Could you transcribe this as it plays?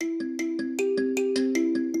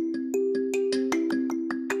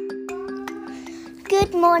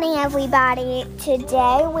Good morning, everybody.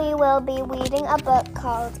 Today we will be reading a book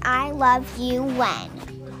called I Love You When.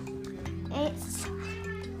 It's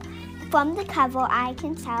from the cover. I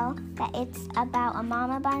can tell that it's about a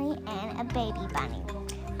mama bunny and a baby bunny.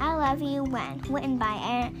 I Love You When, written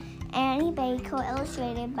by Annie Baker,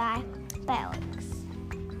 illustrated by Felix.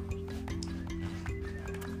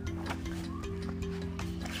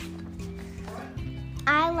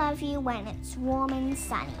 I love you when it's warm and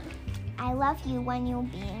sunny. I love you when you're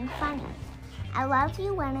being funny. I love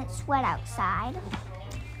you when it's wet outside.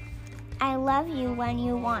 I love you when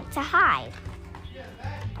you want to hide.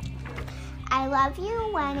 I love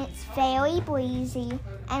you when it's very breezy,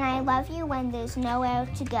 and I love you when there's nowhere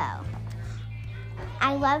to go.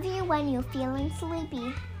 I love you when you're feeling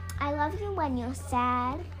sleepy. I love you when you're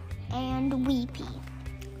sad and weepy.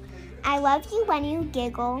 I love you when you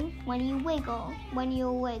giggle, when you wiggle, when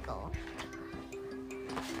you wiggle.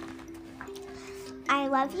 I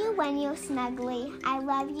love you when you're snuggly. I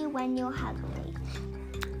love you when you're huggly.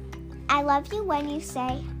 I love you when you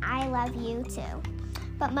say, I love you too.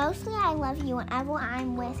 But mostly I love you whenever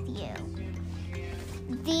I'm with you.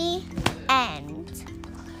 The end.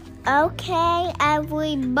 Okay,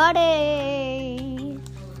 everybody.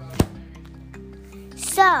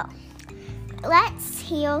 So, let's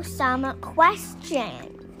hear some questions.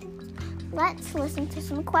 Let's listen to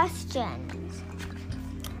some questions.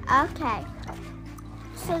 Okay.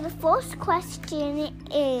 So the first question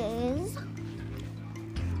is,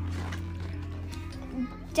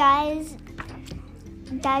 does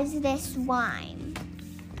this rhyme?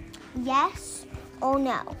 Yes or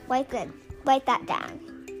no? Write that down.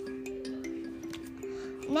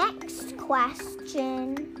 Next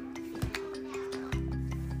question.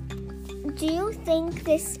 Do you think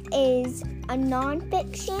this is a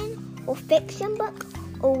non-fiction or fiction book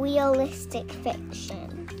or realistic fiction?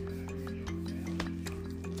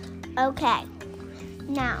 Okay,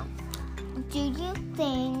 now, do you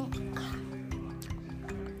think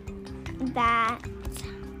that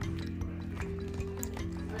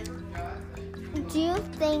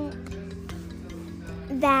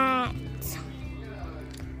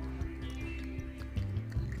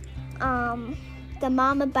the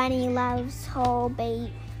mama bunny loves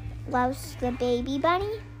the baby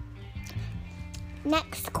bunny?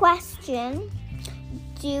 Next question,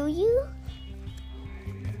 do you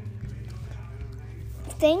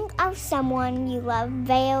think of someone you love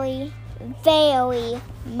very, very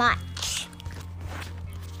much?